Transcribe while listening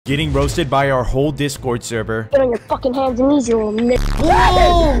Getting roasted by our whole Discord server. Get on your fucking hands and knees, you little nigga.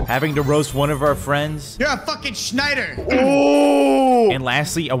 Whoa! Having to roast one of our friends. You're a fucking Schneider. Ooh. And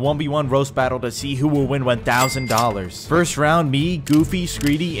lastly, a 1v1 roast battle to see who will win $1,000. First round, me, Goofy,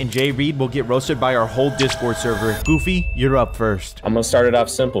 YeScreedi, and Jay Reed will get roasted by our whole Discord server. Goofy, you're up first. I'm gonna start it off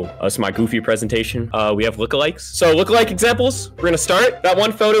simple. It's my Goofy presentation. We have lookalikes. So lookalike examples, we're gonna start. That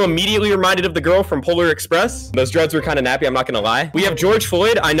one photo immediately reminded of the girl from Polar Express. Those dreads were kind of nappy, I'm not gonna lie. We have George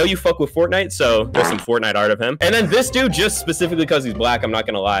Floyd. I know you fuck with Fortnite, so there's some Fortnite art of him. And then this dude, just specifically because he's black, I'm not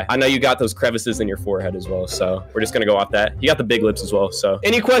gonna lie. I know you got those crevices in your forehead as well, so we're just gonna go off that. You got the big lips as well, so.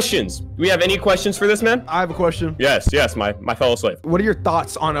 Any questions? Do we have any questions for this man? I have a question. Yes, my fellow slave. What are your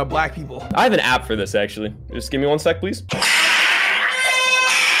thoughts on black people? I have an app for this, actually. Just give me 1 sec, please.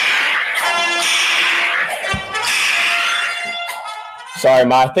 Sorry,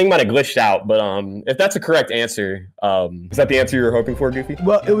 my thing might have glitched out, but if that's a correct answer, is that the answer you were hoping for, Goofy?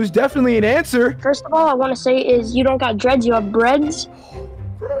 Well, it was definitely an answer. First of all, I want to say is you don't got dreads, you have breads.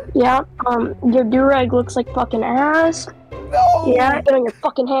 Yeah, your do-rag looks like fucking ass. No! Yeah, get on your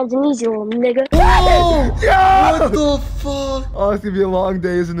fucking hands and knees, you little nigga. Oh! Yeah! What the fuck? Oh, it's gonna be a long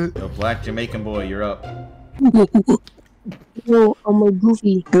day, isn't it? Yo, black Jamaican boy, you're up. Yo, I'm a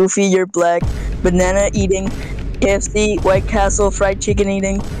Goofy. Goofy, you're black. Banana eating. KFC, White Castle, fried chicken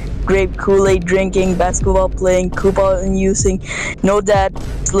eating. Grape Kool-Aid drinking. Basketball playing. Coupon using. No dad.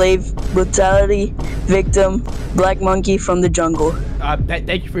 Slave. Brutality. Victim. Black monkey from the jungle.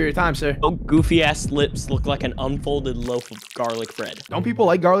 Thank you for your time, sir. Oh, goofy ass lips look like an unfolded loaf of garlic bread. Don't people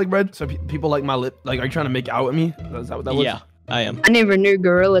like garlic bread? So people like my lip. Like, are you trying to make out with me? Is that what that was? Yeah, I am. I never knew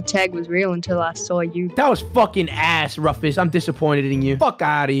Gorilla Tag was real until I saw you. That was fucking ass, Ruffus. I'm disappointed in you. Fuck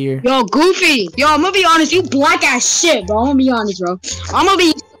out of here. Yo, Goofy. Yo, I'm gonna be honest. You black ass shit, bro. I'm gonna be honest, bro. I'm gonna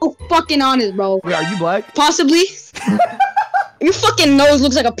be so fucking honest, bro. Wait, are you black? Possibly. Your fucking nose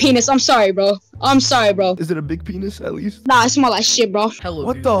looks like a penis. I'm sorry, bro. I'm sorry, bro. Is it a big penis, at least? Nah, it smells like shit, bro. Hello,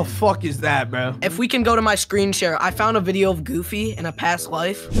 What the fuck is that, bro? If we can go to my screen share, I found a video of Goofy in a past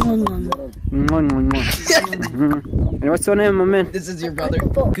life. What's your name, my man? This is your brother.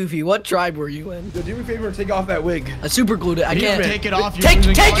 Goofy, what tribe were you in? Yo, do me a favor and take off that wig. I super glued it. I can't. Take it off. Take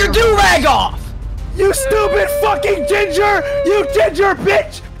your do-rag off! You stupid fucking ginger! You ginger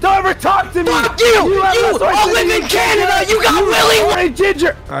bitch! Don't ever talk to me! Fuck you! You all live in Canada! You got Willy!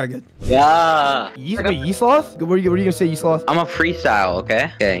 Ginger! Alright, good. Yeah. YeSloth? What are you gonna say, YeSloth? I'm a freestyle,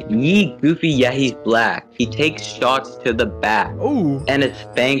 okay? Okay. Goofy, yeah, he's black. He takes shots to the back. Ooh. And it's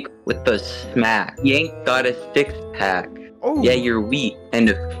spanked with a smack. He ain't got a six-pack. Oh. Yeah, you're weak and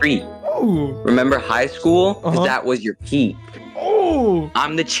a freak. Oh. Remember high school? 'Cause that was your peak. Oh.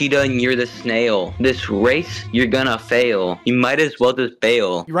 I'm the cheetah and you're the snail. This race, you're gonna fail. You might as well just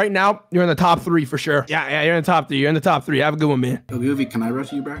bail. Right now, you're in the top 3 for sure. Yeah, you're in the top 3. You're in the top 3. Have a good one, man. Yo, Goofy, can I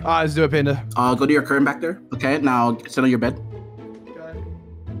roast you, bro? Let's do it, Panda. Go to your curtain back there. Okay, now sit on your bed.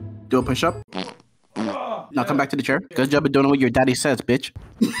 Do a push-up. Now come back to the chair. Good job of doing what your daddy says, bitch.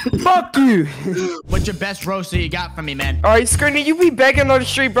 Fuck you. What's your best roast that you got for me, man? Alright, Screeni, you be begging on the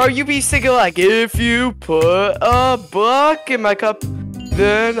street, bro. You be singing like, if you put a buck in my cup,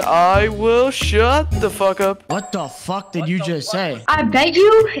 then I will shut the fuck up. What the fuck did you just say? I bet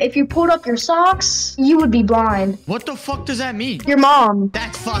you, if you pulled up your socks, you would be blind. What the fuck does that mean? Your mom.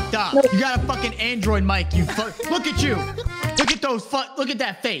 That's fucked up. You got a fucking Android mic, you Look at you. Look at those look at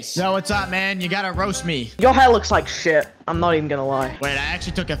that face. Yo, what's up, man? You gotta roast me. Your hair looks like shit. I'm not even gonna lie. Wait, I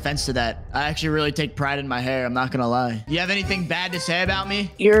actually took offense to that. I actually really take pride in my hair. I'm not gonna lie. You have anything bad to say about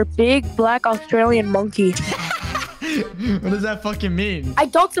me? You're a big black Australian monkey. What does that fucking mean? I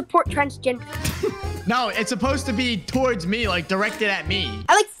don't support transgender. No, it's supposed to be towards me, like directed at me.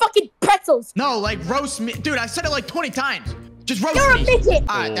 I like fucking pretzels. No, like roast me. Dude, I said it like 20 times. Just roast You're me. a midget.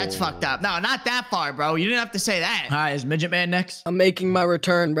 Alright, that's fucked up. No, not that far, bro. You didn't have to say that. Alright, is Midget Man next? I'm making my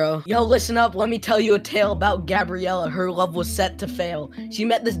return, bro. Yo, listen up. Let me tell you a tale about Gabriella. Her love was set to fail. She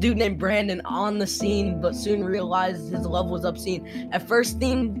met this dude named Brandon on the scene, but soon realized his love was obscene. At first,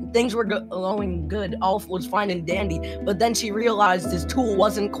 things were going good. All was fine and dandy. But then she realized his tool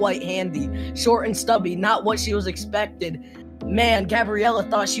wasn't quite handy. Short and stubby, not what she was expected. Man, Gabriella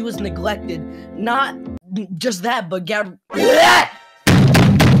thought she was neglected. Not just that, but That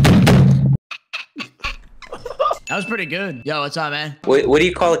was pretty good. Yo, what's up, man? What do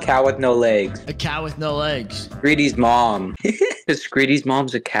you call a cow with no legs? A cow with no legs. YeScreedi's mom. Because YeScreedi's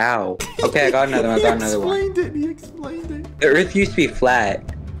mom's a cow. Okay, I got another one. He explained it. The earth used to be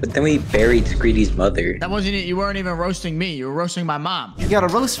flat, but then we buried YeScreedi's mother. That wasn't it. You weren't even roasting me. You were roasting my mom. You got a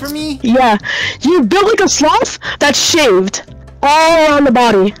roast for me? Yeah. You built like a sloth that's shaved. all on the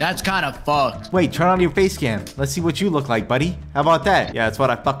body. That's kind of fucked. Wait, turn on your face cam. Let's see what you look like, buddy. How about that? Yeah, that's what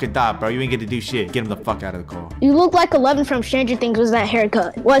I fucking thought, bro. You ain't get to do shit. Get him the fuck out of the call. You look like 11 from Stranger Things with that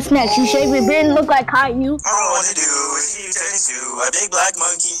haircut. What's next? You shave your beard and look like Caillou? What to do is you turn into a big black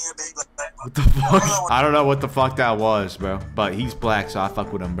monkey, a big black. What the fuck? I don't know what the fuck that was, bro. But he's black, so I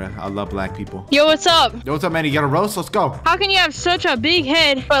fuck with him, bro. I love black people. Yo, what's up? Yo, what's up, man? You got a roast? Let's go. How can you have such a big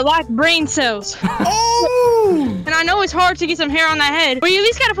head but lack brain cells? Oh! And I know it's hard to get some hair on that head, but you at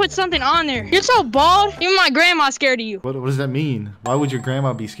least gotta put something on there. You're so bald, even my grandma's scared of you. What does that mean? Why would your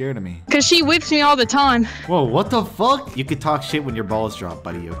grandma be scared of me? Cause she whips me all the time. Whoa, what the fuck? You could talk shit when your balls drop,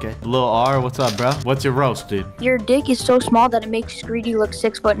 buddy, okay? Lil R, what's up, bro? What's your roast, dude? Your dick is so small that it makes YeScreedi look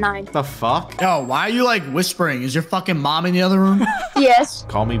 6'9". The fuck? Yo, why are you like whispering? Is your fucking mom in the other room? Yes.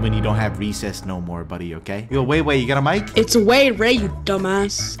 Call me when you don't have recess no more, buddy, okay? Yo, wait, you got a mic? It's Wade Ray, you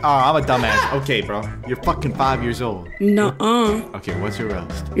dumbass. Oh, I'm a dumbass. Okay, bro. You're fucking 5 years old. Nuh-uh. Okay, what's your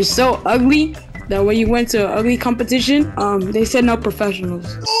roast? You're so ugly that when you went to an ugly competition, they said no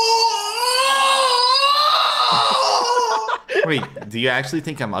professionals. Wait, do you actually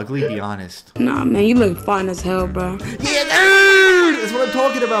think I'm ugly? Be honest. Nah, man, you look fine as hell, bro. Yeah, dude! That's what I'm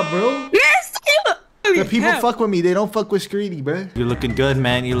talking about, bro. The people fuck with me. They don't fuck with YeScreedi, bro. You're looking good,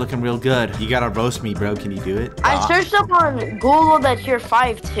 man. You're looking real good. You gotta roast me, bro. Can you do it? I searched up on Google that you're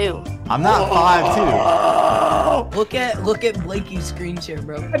 5'2". I'm not 5'2". Look at Blakey's screen share,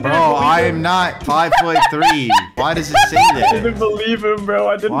 bro. Bro, I am not 5'3". Why does it say that? I didn't believe him, bro.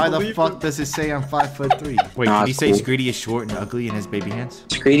 I didn't Why believe the fuck does it say I'm 5'3"? Wait, did he say YeScreedi is short and ugly and has baby hands?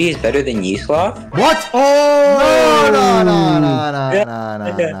 YeScreedi is better than YeSloth? What? Oh! No.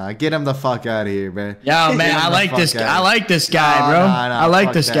 Get him the fuck out of here, man. Yo, man, I like this guy. I like this guy, bro. I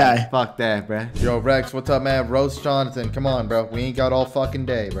like this guy. Fuck that, bro. Yo, Rex, what's up, man? Roast Jonathan. Come on, bro. We ain't got all fucking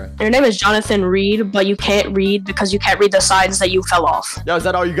day, bro. Your name is Jonathan Reed, but you can't read because you can't read the signs that you fell off. Yo, is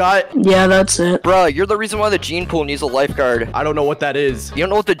that all you got? Yeah, that's it. Bruh, you're the reason why the gene pool needs a lifeguard. I don't know what that is. You don't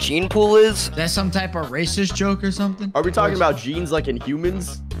know what the gene pool is? Is that some type of racist joke or something? Are we talking about genes like in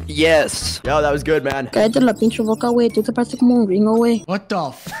humans? Yes. Yo, that was good, man. Cállate la pinche boca, güey. Tú te pareces como un gringo, güey. What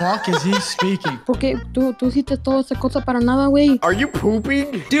the fuck is he speaking? Porque tú hiciste toda esa cosa para nada, güey. Are you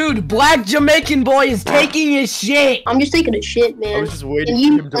pooping? Dude, black Jamaican boy is taking his shit. I'm just taking a shit, man. I was just waiting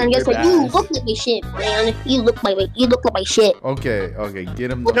and for him to I guess whip like, you ass. look like my shit, man. You look like my shit. Okay,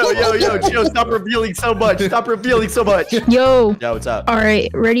 get him. Yo, chill, stop revealing so much. Stop revealing so much. Yo. Yo, what's up? All right,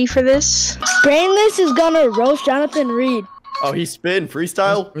 ready for this? Brainless is gonna roast Jonathan Reed. Oh, he's spin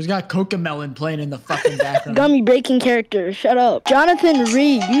freestyle? Who's got Cocomelon playing in the fucking background? Gummy breaking character. Shut up. Jonathan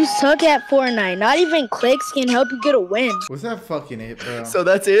Reed, you suck at Fortnite. Not even clicks can help you get a win. Was that fucking it, bro? So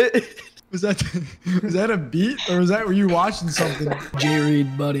that's it? Was that a beat or were you watching something? J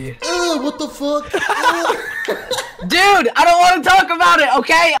Reed, buddy. What the fuck? Dude, I don't want to talk about it,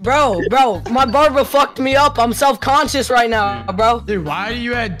 okay? Bro, my barber fucked me up. I'm self-conscious right now, bro. Dude, why do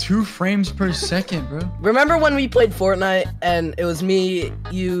you add 2 frames per second, bro? Remember when we played Fortnite and it was me,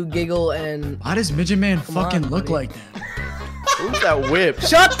 you, Giggle, and... Why does Midget Man fucking look like that? Who's that whip?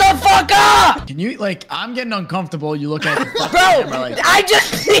 Shut the fuck up! Can you, like, I'm getting uncomfortable. You look at the fucking Bro, camera like... I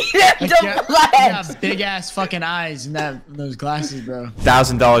just need him to you flex! got big-ass fucking eyes and those glasses, bro.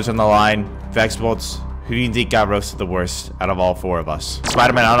 $1,000 on the line. Vex Bolts. Who do you think got roasted the worst out of all 4 of us?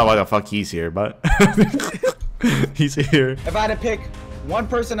 Spider-Man, I don't know why the fuck he's here, but he's here. If I had to pick one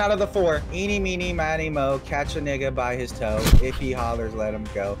person out of the 4, eeny, meeny, miny, mo, catch a nigga by his toe. If he hollers, let him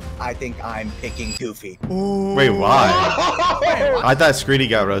go. I think I'm picking Goofy. Ooh. Wait, why? I thought YeScreedi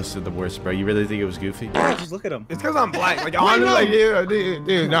got roasted the worst, bro. You really think it was Goofy? Just look at him. It's because I'm black. Like, honestly, like,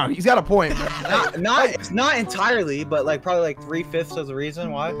 dude, no, he's got a point. Not entirely, but like probably like 3/5 of the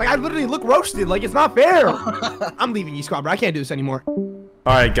reason why. Like, I literally look roasted. Like, it's not fair. I'm leaving YeSquad, bro. I can't do this anymore.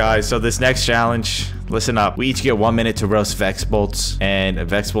 All right, guys. So this next challenge, listen up. We each get 1 minute to roast Vex Bolts, and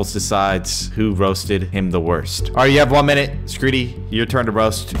Vex Bolts decides who roasted him the worst. All right, you have 1 minute. YeScreedi, your turn to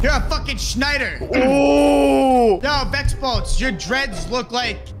roast. You're a fucking Schneider. Ooh. Yo, Vex Bolts, your dreads look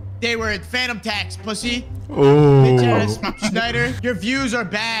like they were Phantom Tax, pussy. Ooh. Bitch ass Schneider, your views are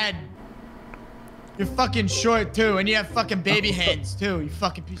bad. You're fucking short too, and you have fucking baby hands too, you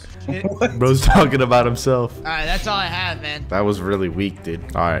fucking piece of shit. Bro's talking about himself. Alright, that's all I have, man. That was really weak,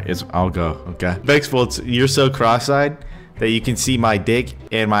 dude. All right, I'll go, okay? Vex Bolts, you're so cross-eyed that you can see my dick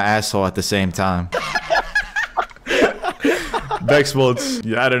and my asshole at the same time. Vex Bolts,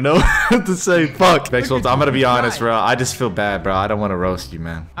 yeah, I don't know what to say. Fuck. Vex Bolts, I'm gonna be honest, bro. I just feel bad, bro. I don't want to roast you,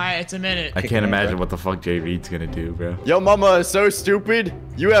 man. Alright, it's a minute. I can't imagine what the fuck J Reed's gonna do, bro. Yo, mama is so stupid.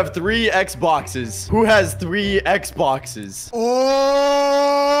 You have 3 Xboxes. Who has 3 Xboxes?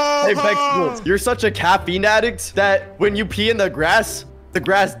 Oh! Hey, Vex, you're such a caffeine addict that when you pee in the grass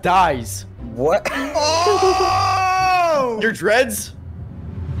dies. What? Oh! Your dreads?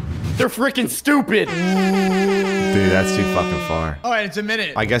 They're freaking stupid. Dude, that's too fucking far. All right, it's a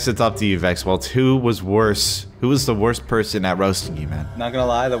minute. I guess it's up to you, Vex. Well, who was worse? Who was the worst person at roasting you, man? Not gonna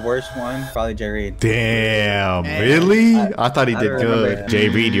lie, the worst one, probably Jay Reed. Damn, really? I thought he did good. Jay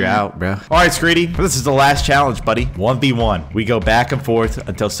Reed, you're out, bro. All right, YeScreedi, this is the last challenge, buddy. 1v1. We go back and forth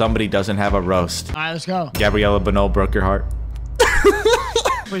until somebody doesn't have a roast. All right, let's go. Gabriella Bonneau broke your heart.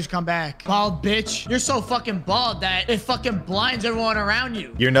 Please come back. Bald bitch. You're so fucking bald that it fucking blinds everyone around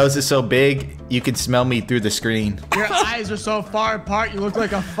you. Your nose is so big, you can smell me through the screen. Your eyes are so far apart, you look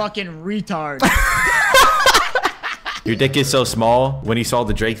like a fucking retard. Your dick is so small, when you saw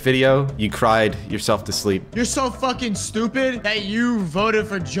the Drake video, you cried yourself to sleep. You're so fucking stupid that you voted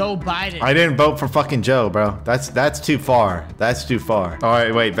for Joe Biden. I didn't vote for fucking Joe, bro. That's too far. That's too far. All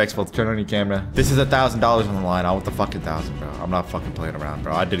right, wait, Vexful, turn on your camera. This is $1,000 on the line. I want the fucking 1,000, bro. I'm not fucking playing around,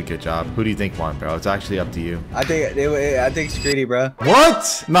 bro. I did a good job. Who do you think won, bro? It's actually up to you. I think YeScreedi, bro.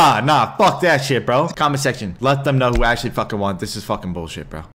 What? Nah, fuck that shit, bro. Comment section. Let them know who actually fucking won. This is fucking bullshit, bro.